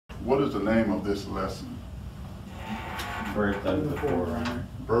what is the name of this lesson? Birth of the Forerunner.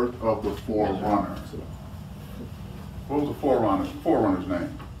 Birth of the Forerunner. What was the Forerunner's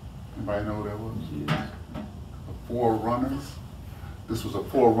name? Anybody know who that was? Jesus. The Forerunners. This was a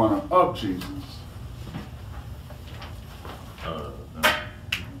forerunner of Jesus. No.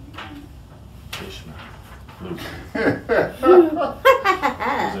 Ishmael. Luke.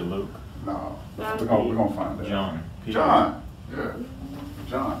 Was it Luke? No. We're gonna find that. John. Peter. John. Yeah.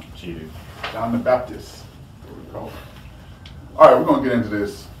 John. Cheated. John the Baptist. That's what we call it. All right, we're gonna get into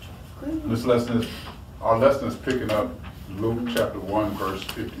this. This lesson is, our lesson is picking up Luke chapter 1, verse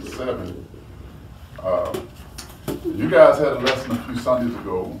 57. You guys had a lesson a few Sundays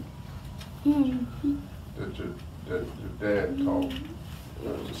ago that your dad taught,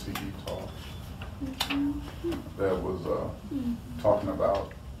 that was a CD talk, that was talking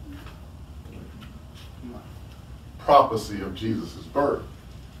about prophecy of Jesus' birth.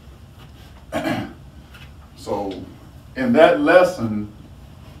 So, in that lesson,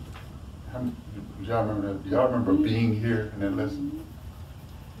 do y'all remember that? Do y'all remember being here in that lesson?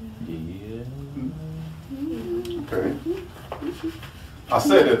 Yeah. Okay. I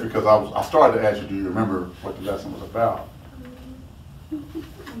said that because I started to ask you, do you remember what the lesson was about?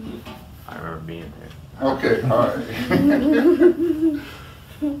 I remember being there. Okay, all right.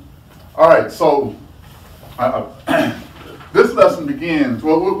 All right, so this lesson begins,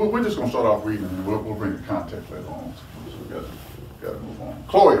 well, we're just going to start off reading and we'll bring the context later on. So we got to move on.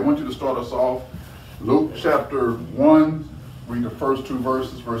 Chloe, I want you to start us off. Luke chapter 1, read the first two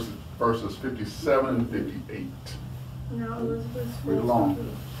verses 57 and 58. Now Elizabeth's Read along.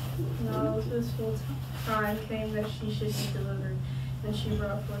 full time came that she should be delivered, and she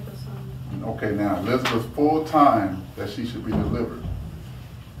brought forth a son. Okay, now Elizabeth's full time that she should be delivered.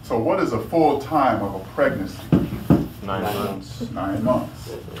 So what is a full time of a pregnancy? 9 months. 9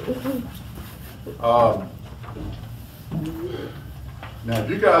 months. Now,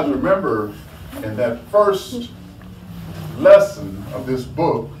 if you guys remember, in that first lesson of this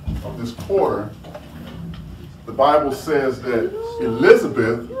book, of this quarter, the Bible says that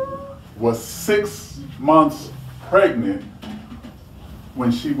Elizabeth was 6 months pregnant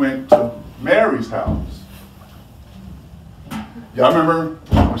when she went to Mary's house. Y'all remember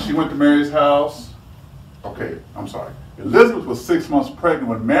when she went to Mary's house? Okay, I'm sorry. Elizabeth was 6 months pregnant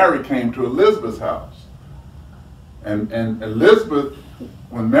when Mary came to Elizabeth's house. And Elizabeth,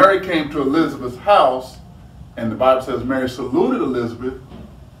 when Mary came to Elizabeth's house, and the Bible says Mary saluted Elizabeth,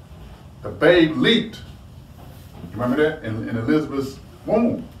 the babe leaped. You remember that? In Elizabeth's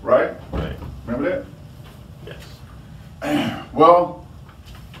womb, right? Right. Remember that? Yes. Well,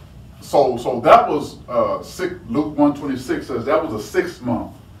 so that was Luke 1:26 says that was a 6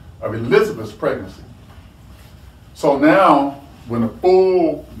 month of Elizabeth's pregnancy. So now, when the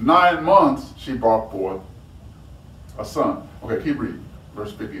full 9 months, she brought forth a son. Okay, keep reading.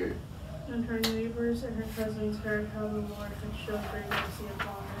 Verse 58. And her neighbors and her cousins heard how the Lord had showed great mercy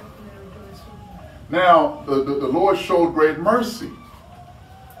upon her, and they rejoiced with her. Now, the Lord showed great mercy.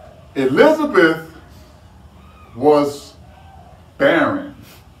 Elizabeth was barren.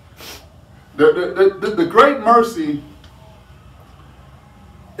 The great mercy,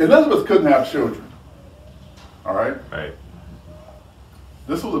 Elizabeth couldn't have children. All right? Right.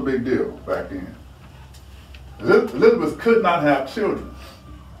 This was a big deal back then. Elizabeth could not have children.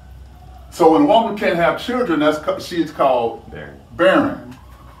 So when a woman can't have children, she's called barren.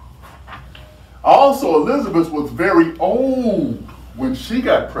 Also, Elizabeth was very old when she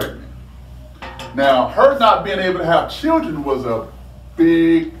got pregnant. Now, her not being able to have children was a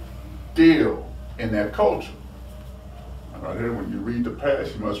big deal in that culture. Right here, when you read the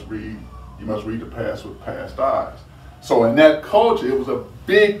past, you must read the past with past eyes. So in that culture, it was a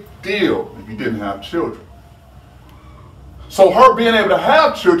big deal if you didn't have children. So her being able to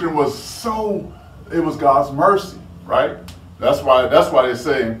have children was it was God's mercy, right? That's why they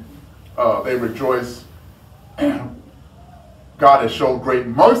say they rejoice. God has showed great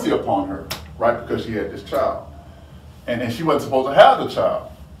mercy upon her, right? Because she had this child, and she wasn't supposed to have the child.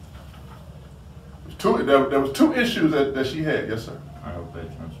 There was two issues that she had. Yes, sir. I hope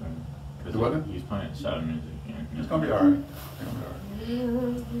that comes from. What? He's playing sad music. It's gonna be all right. It's gonna be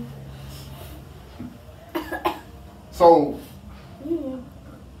all right. So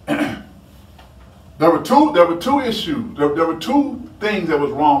there were two issues. There were two things that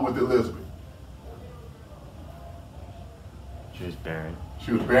was wrong with Elizabeth. She was barren.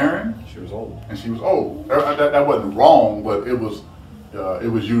 She was barren. She was old. And she was old. That wasn't wrong, but it was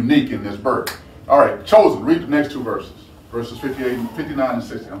unique in this birth. All right, Chosen, read the next two verses. Verses 59 and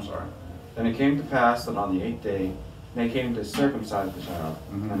 60, I'm sorry. And it came to pass that on the 8th day, They came to circumcise the child,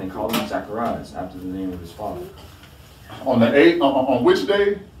 and they called him Zacharias after the name of his father. On the 8th, on which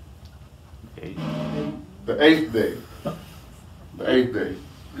day? 8. The 8th day. The 8th day.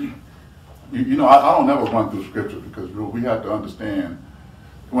 You know, I don't never run through scripture because we have to understand.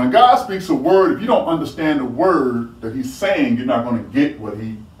 When God speaks a word, if you don't understand the word that he's saying, you're not going to get what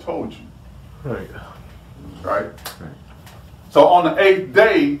he told you. Right. Right? So on the 8th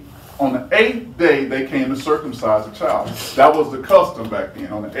day, they came to circumcise the child. That was the custom back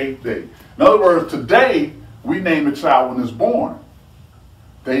then, on the 8th day. In other words, today, we name a child when it's born.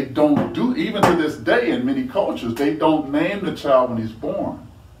 They don't do, even to this day in many cultures, they don't name the child when he's born.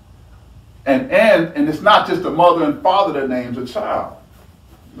 And it's not just the mother and father that names a child.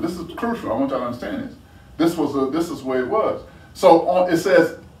 This is crucial. I want y'all to understand this. This is where it was. So it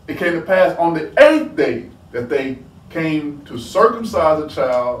says, it came to pass on the 8th day that they came to circumcise the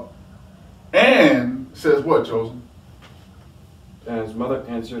child, and says what, Joseph? And his mother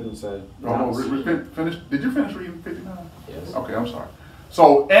answered and said, finish. Did you finish reading 59? Yes. Okay, I'm sorry.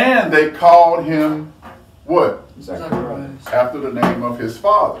 So, and they called him what? Zacharias. After the name of his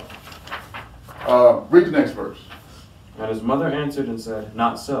father. Read the next verse. And his mother answered and said,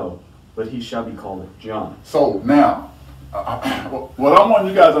 Not so, but he shall be called John. So now, what I want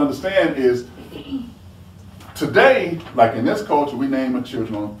you guys to understand is, today, like in this culture, we name our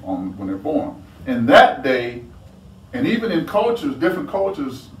children on when they're born. In that day, and even in cultures, different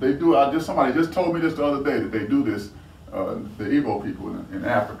cultures, they do. Somebody just told me this the other day that they do this. The Igbo people in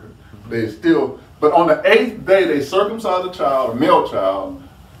Africa, they still. But on the 8th day, they circumcise a child, a male child,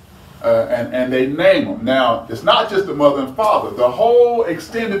 and they name them. Now, it's not just the mother and father; the whole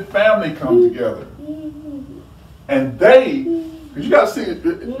extended family come together, and because you got to see,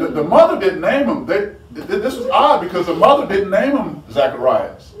 the mother didn't name him. This was odd because the mother didn't name him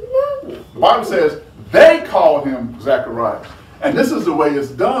Zacharias. The Bible says they called him Zacharias. And this is the way it's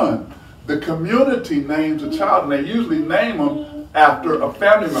done. The community names a child, and they usually name him after a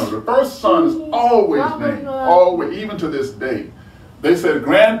family member. The first son is always named, always, even to this day. They said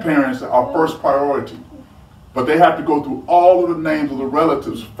grandparents are first priority, but they have to go through all of the names of the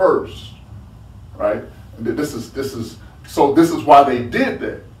relatives first, right? And this is why they did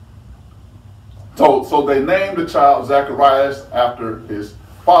that. So they named the child Zacharias after his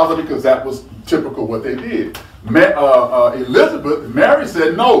father because that was typical what they did. Elizabeth, Mary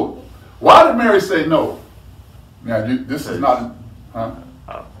said no. Why did Mary say no? Now this is not. Huh?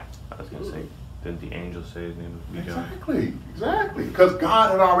 I was gonna say, didn't the angel say his name would be John? Exactly. Because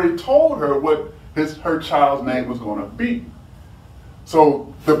God had already told her what her child's name was going to be.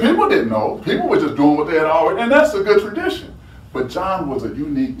 So the people didn't know. People were just doing what they had already, and that's a good tradition. But John was a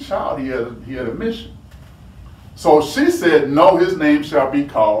unique child. He had a mission. So she said, no, his name shall be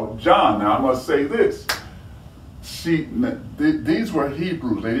called John. Now I must say this. These were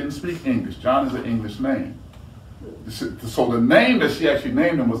Hebrews. They didn't speak English. John is an English name. So the name that she actually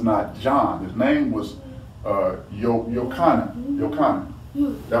named him was not John. His name was Yochanan.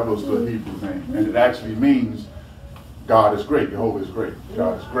 That was the Hebrew name. And it actually means God is great. Jehovah is great.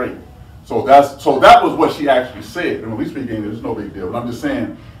 God is great. So that was what she actually said. And when we speak English, it's no big deal. But I'm just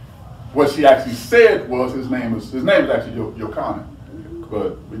saying, what she actually said was his name is actually Yochanan,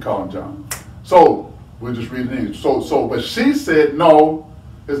 but we call him John. So we'll just read it in English. But she said no,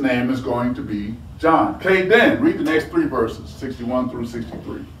 his name is going to be John. Okay, then read the next 3 verses, 61 through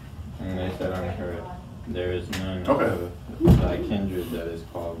 63. And they said unto her, There is none Okay. of thy kindred that is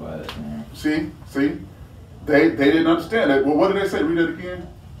called by this name. See, they didn't understand it. Well, what did they say? Read it again.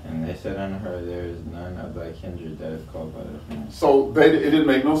 And they said unto her, There is none of thy kindred that is called by this name. So it didn't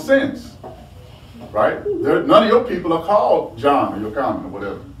make no sense, right? None of your people are called John or Yochanan or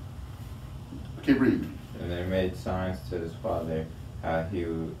whatever. Keep reading. And they made signs to his father how he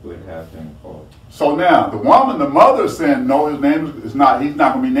would have him called. So now the mother is saying no, his name is not. He's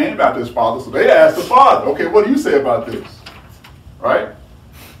not going to be named after his father. So they asked the father, okay, what do you say about this? Right?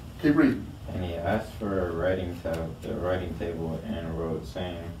 Keep reading. And he asked for a writing table and wrote,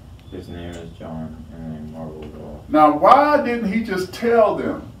 saying, His name is John, and they marveled all. Now, why didn't he just tell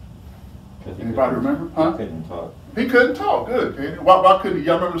them? Anybody remember? Huh? He couldn't talk. He couldn't talk. Good. Okay. Why couldn't he?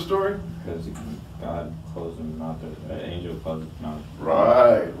 Y'all remember the story? Because God closed his mouth. The angel closed his mouth.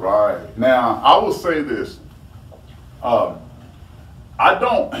 Right. Now, I will say this. I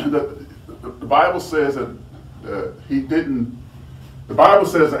don't. The Bible says that he didn't. The Bible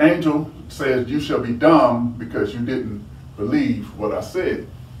says the angel says, you shall be dumb because you didn't believe what I said.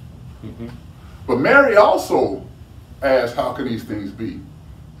 Mm-hmm. But Mary also asked, how can these things be?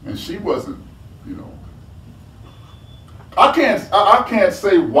 And she wasn't, I can't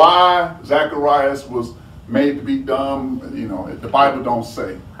say why Zacharias was made to be dumb. You know, the Bible don't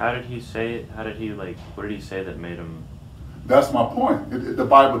say. How did he say it? How did he, like, what did he say that made him? That's my point. The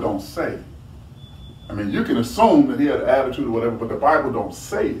Bible don't say. I mean, you can assume that he had an attitude or whatever, but the Bible don't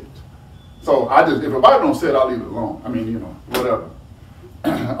say it. So if the Bible don't say it, I'll leave it alone. I mean, you know, whatever.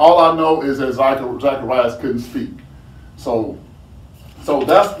 All I know is that Zacharias couldn't speak. So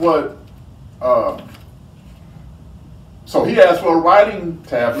that's what, so he asked for a writing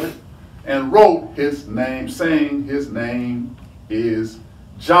tablet and wrote his name, saying his name is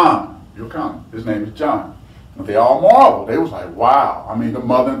John. You'll count. His name is John. And they all marveled. They was like, wow. I mean, the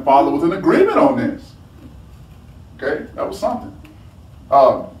mother and father was in agreement on this. Okay, that was something.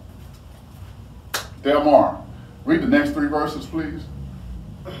 Delmar, read the next 3 verses, please.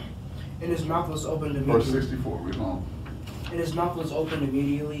 And his mouth was opened immediately. Verse 64, read on. And his mouth was opened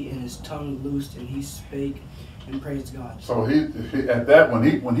immediately, and his tongue loosed, and he spake and praised God. So he at that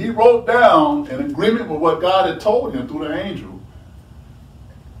when he wrote down in agreement with what God had told him through the angel,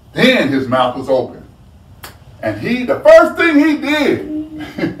 then his mouth was open, and the first thing he did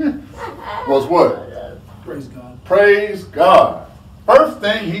was what? Praise God. Praise God. First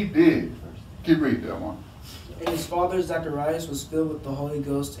thing he did. Keep reading that one. And his father Zacharias was filled with the Holy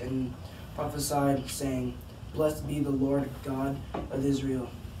Ghost and prophesied, saying, Blessed be the Lord God of Israel,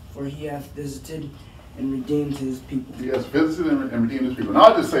 for he hath visited and redeemed his people. He has visited and redeemed his people. And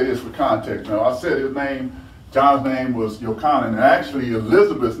I'll just say this for context. Now, I said his name, John's name was Yochanan, and actually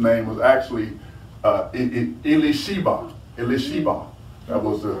Elizabeth's name was actually Elisheba. That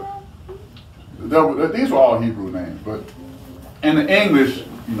was these were all Hebrew names, but in the English,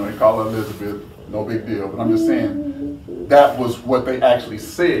 you know, they call her Elizabeth, no big deal. But I'm just saying that was what they actually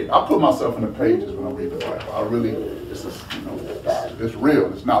said. I put myself in the pages when I read the Bible. I really, this is, you know, it's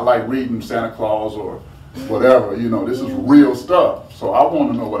real. It's not like reading Santa Claus or whatever. You know, this is real stuff. So I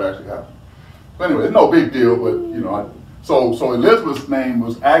want to know what actually happened. But anyway, it's no big deal. But you know, so Elizabeth's name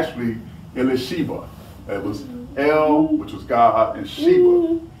was actually Elisheba. It was El, which was God, and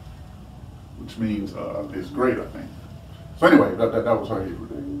Sheba, which means is great, I think. So anyway, that was her Hebrew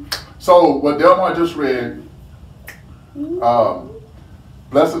name. So what Delmar just read,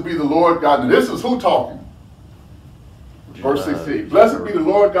 blessed be the Lord God. Now this is who talking? Verse 16. Blessed be the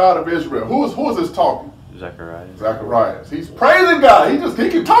Lord God of Israel. Who is this talking? Zacharias. Zacharias. He's praising God. He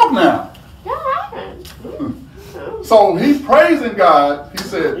can talk now. So he's praising God. He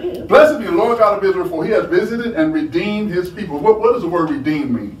said, blessed be the Lord God of Israel, for he has visited and redeemed his people. What does the word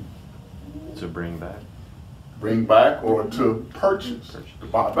redeem mean? To bring back. Bring back or to purchase, to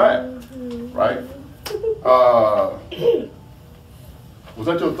buy back, right? Was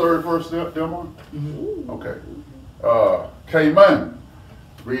that your third verse, Delmar? Okay. Cayman,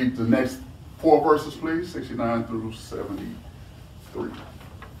 read the next 4 verses, please, 69 through 73.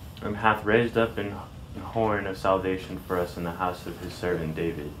 And hath raised up an horn of salvation for us in the house of his servant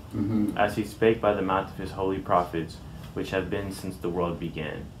David, as he spake by the mouth of his holy prophets, which have been since the world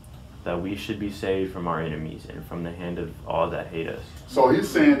began, that we should be saved from our enemies and from the hand of all that hate us. So he's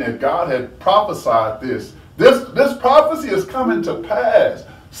saying that God had prophesied this. This prophecy is coming to pass.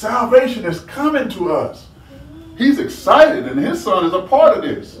 Salvation is coming to us. He's excited, and his son is a part of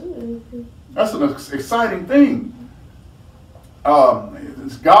this. That's an exciting thing.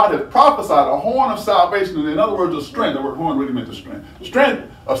 God had prophesied a horn of salvation, and in other words, a strength. The word horn really meant the strength.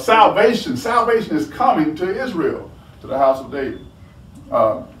 Strength of salvation. Salvation is coming to Israel, to the house of David.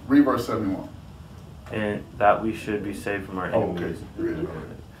 Read verse 71. And that we should be saved from our enemies,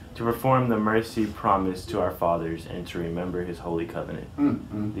 to perform the mercy promised to our fathers, and to remember his holy covenant,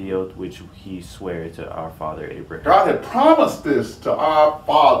 the oath which he sware to our father Abraham. God had promised this to our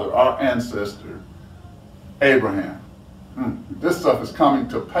father, our ancestor, Abraham. This stuff is coming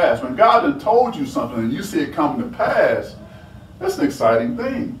to pass. When God had told you something and you see it come to pass, that's an exciting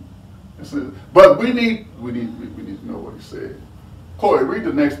thing. But we need to know what he said. Chloe, read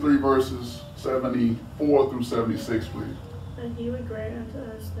the next 3 verses, 74 through 76, please. And he would grant unto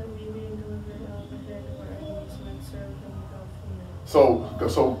us that we being delivered out of the hand of our enemies might serve him without fear.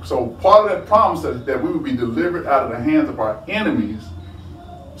 So part of that promise that we would be delivered out of the hands of our enemies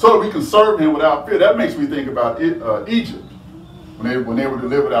so that we can serve him without fear. That makes me think about Egypt. When they were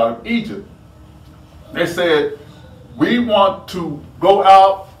delivered out of Egypt, they said, we want to go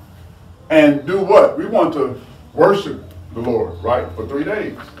out and do what? We want to worship the Lord, right, for 3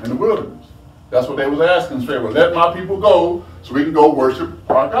 days in the wilderness. That's what they was asking Pharaoh. Let my people go so we can go worship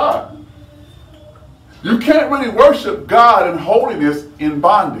our God. You can't really worship God in holiness in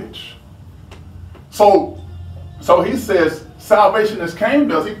bondage. So he says salvation has came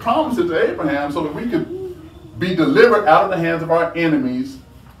to us. He promised it to Abraham so that we could be delivered out of the hands of our enemies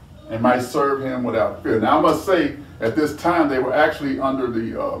and might serve him without fear. Now I must say, at this time they were actually under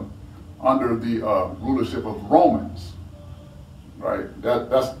the rulership of Romans, right?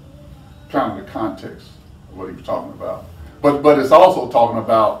 That's kind of the context of what he was talking about. But it's also talking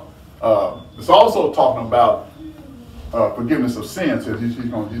about forgiveness of sins. He's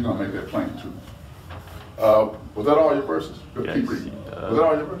going to make that plain too. Was that all your verses? Yes. Keep reading. Was that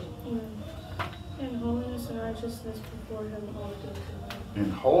all your verses? In holiness and righteousness before him all the days of life. In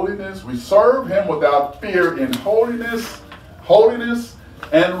holiness, we serve him without fear. In holiness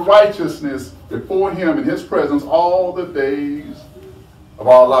and righteousness before him in his presence all the days of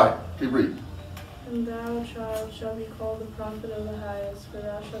our life. Keep reading. And thou, child, shalt be called the prophet of the highest, for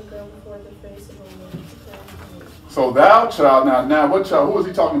thou shalt go before the face of the Lord to proclaim his word. So thou, child, now what child? Who is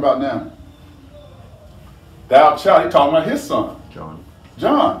he talking about now? Thou, child, he's talking about his son.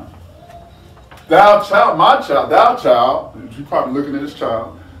 John. Thou, child, my child, thou, child, you're probably looking at this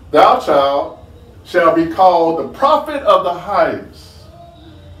child. Thou, child, shall be called the prophet of the highest.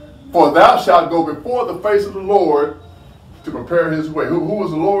 For thou shalt go before the face of the Lord to prepare his way. Who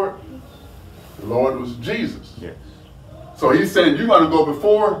was the Lord? The Lord was Jesus. Yes. So he's saying you're going to go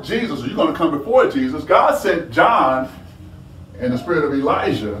before Jesus, or you're going to come before Jesus. God sent John in the spirit of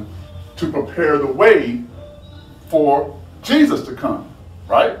Elijah to prepare the way for Jesus to come,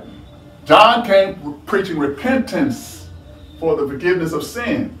 right? John came preaching repentance for the forgiveness of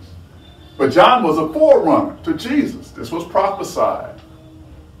sins. But John was a forerunner to Jesus. This was prophesied,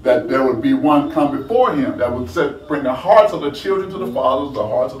 that there would be one come before him that would bring the hearts of the children to the fathers, the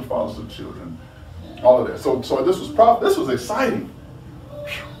hearts of the fathers to the children, all of that. So this was exciting.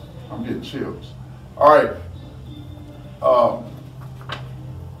 Whew, I'm getting chills. All right.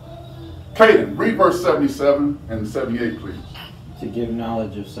 Caden, read verse 77 and 78, please. To give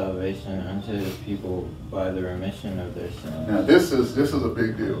knowledge of salvation unto his people by the remission of their sins. Now this is a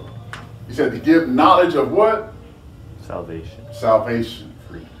big deal. He said to give knowledge of what? Salvation. Salvation.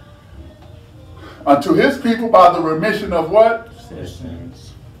 Free. Unto his people by the remission of what?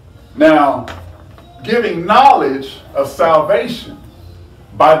 Sins. Now, giving knowledge of salvation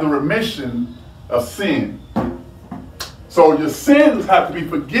by the remission of sin. So your sins have to be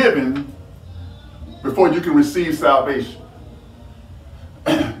forgiven before you can receive salvation.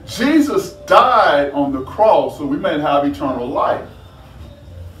 Jesus died on the cross so we may have eternal life.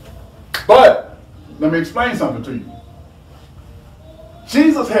 But let me explain something to you.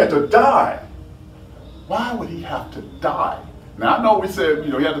 Jesus had to die. Why would he have to die? Now I know we said,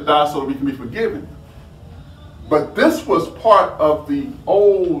 he had to die so that we can be forgiven. But this was part of the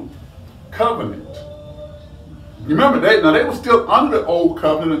old covenant. Remember, they were still under the old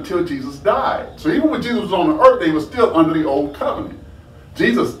covenant until Jesus died. So even when Jesus was on the earth, they were still under the old covenant.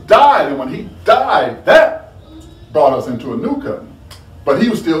 Jesus died, and when he died, that brought us into a new covenant. But he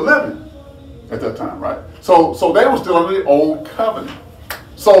was still living at that time, right? So they were still under the old covenant.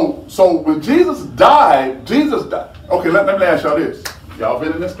 So when Jesus died. Okay, let me ask y'all this. Y'all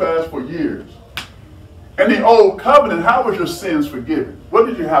been in this class for years. In the old covenant, how was your sins forgiven? What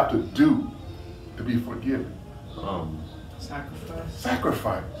did you have to do to be forgiven?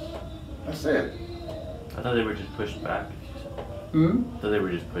 Sacrifice. That's it. I thought they were just pushed back. I thought they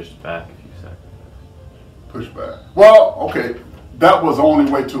were just pushed back if you sacrificed. Pushed back. Well, okay, that was the only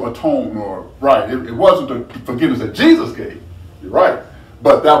way to atone, or right. It wasn't the forgiveness that Jesus gave. You're right.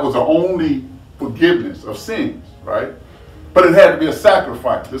 But that was the only forgiveness of sins, right? But it had to be a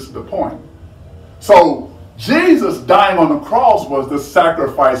sacrifice. This is the point. So Jesus dying on the cross was the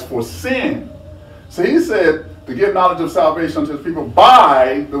sacrifice for sin. So he said to give knowledge of salvation to his people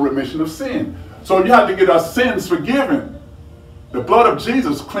by the remission of sin. So you have to get our sins forgiven. The blood of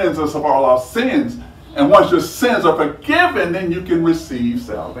Jesus cleanses us of all our sins. And once your sins are forgiven, then you can receive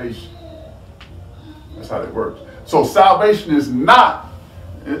salvation. That's how it works. So salvation is not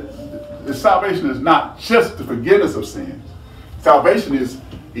just the forgiveness of sins. Salvation is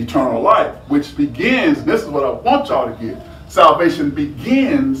eternal life, which begins, this is what I want y'all to get. Salvation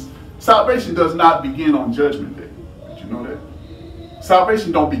does not begin on Judgment Day. Did you know that?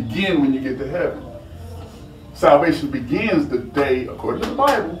 Salvation don't begin when you get to heaven. Salvation begins the day, according to the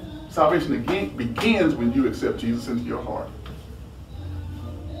Bible, salvation begins when you accept Jesus into your heart.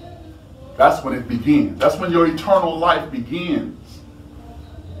 That's when it begins. That's when your eternal life begins.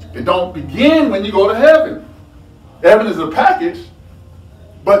 It don't begin when you go to heaven. Heaven is a package,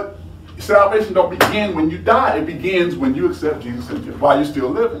 but salvation don't begin when you die. It begins when you accept Jesus into your heart, while you're still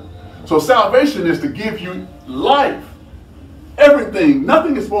living. So salvation is to give you life. Everything,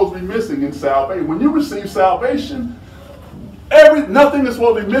 nothing is supposed to be missing in salvation. When you receive salvation, nothing is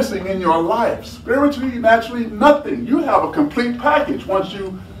supposed to be missing in your life. Spiritually, naturally, nothing. You have a complete package once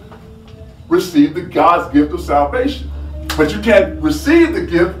you receive the God's gift of salvation. But you can't receive the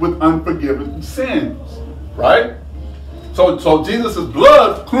gift with unforgiven sins, right? So Jesus'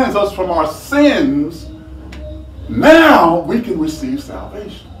 blood cleansed us from our sins. Now we can receive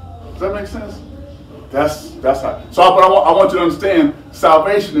salvation. Does that make sense? That's how. So, but I want you to understand,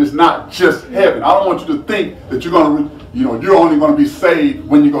 salvation is not just heaven. I don't want you to think that you're going to, you're only going to be saved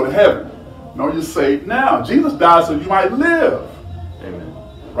when you go to heaven. No, you're saved now. Jesus died so you might live. Amen.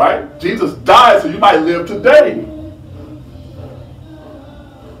 Right? Jesus died so you might live today.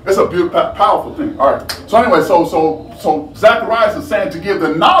 It's a beautiful, powerful thing. All right. So anyway, so Zacharias is saying to give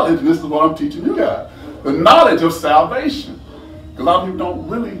the knowledge, and this is what I'm teaching you guys, the knowledge of salvation. Because a lot of people don't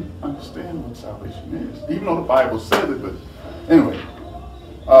really understand what salvation is, even though the Bible says it. But anyway,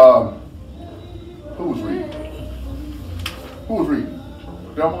 who was reading? Who was reading?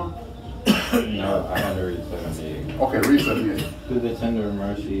 Delmar? No, I had to read 78. Okay, read 78. Through the tender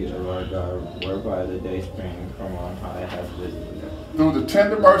mercy of our God, whereby the day spring from on high has visited. Through the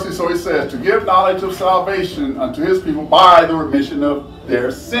tender mercy, so he says, to give knowledge of salvation unto his people by the remission of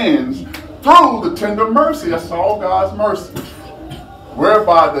their sins, through the tender mercy. That's all God's mercy.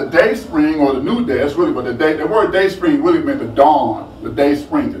 Whereby the day spring, or the new day, that's really what the word day spring really meant the dawn, the day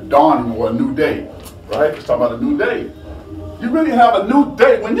spring, the dawning, or a new day, right? It's talking about a new day. You really have a new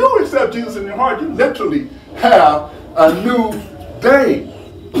day. When you accept Jesus in your heart, you literally have a new day.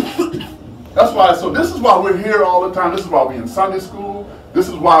 That's why, so this is why we're here all the time. This is why we're in Sunday school. This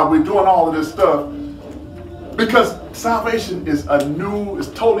is why we're doing all of this stuff. Because salvation is it's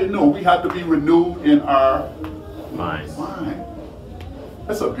totally new. We have to be renewed in our mind.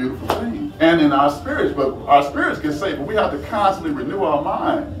 That's a beautiful thing. And in our spirits, but our spirits get saved, but we have to constantly renew our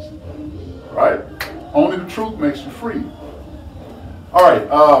minds. Right? Only the truth makes you free. All right.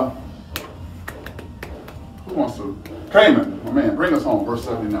 Who wants to? Cayman, my man, bring us home. Verse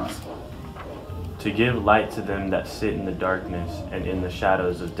 79. To give light to them that sit in the darkness and in the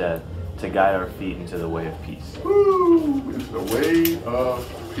shadows of death, to guide our feet into the way of peace. Woo! Into the way of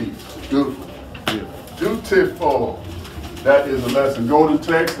peace. Beautiful. Beautiful. That is a lesson. Golden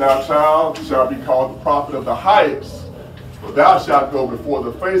text, thou child shalt be called the prophet of the highest. For thou shalt go before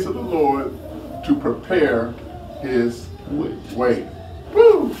the face of the Lord to prepare his way.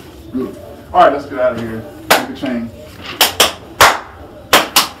 Woo! Beautiful. All right, let's get out of here. Take the chain.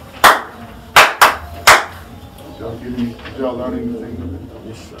 Did y'all learn anything?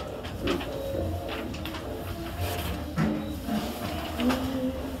 Yes, sir.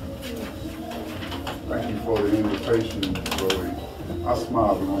 Thank you for the invitation, Chloe. I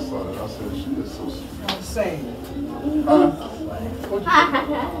smiled when I saw that. I said, she is so sweet. I'm saying.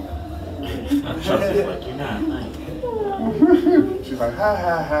 Like you're not. She's like, ha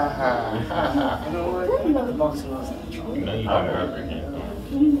ha ha ha ha ha. You know what? The box was in the trunk. You know you got to rub your hand.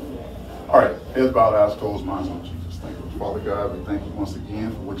 All right, heads bowed, eyes closed, minds on Jesus. Thank you, Father God. We thank you once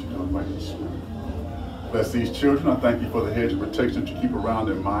again for what you've done by your Spirit. Bless these children. I thank you for the hedge of protection that you keep around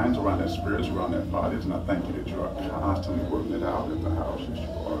their minds, around their spirits, around their bodies. And I thank you that you are constantly working it out in the house as you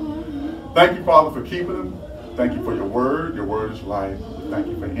are. Thank you, Father, for keeping them. Thank you for your word. Your word is life. Thank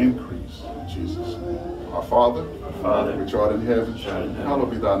you for increase in Jesus' name. Our Father, which art in heaven,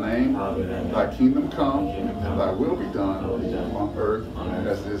 hallowed be thy name. Thy kingdom come, thy will be done on earth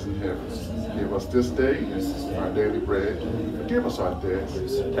as it is in heaven. Give us this day our daily bread. Forgive us our debts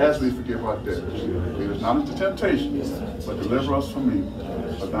as we forgive our debtors. Lead us not into temptation, but deliver us from evil.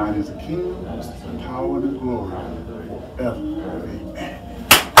 For thine is the kingdom, the power, and the glory forever. Amen.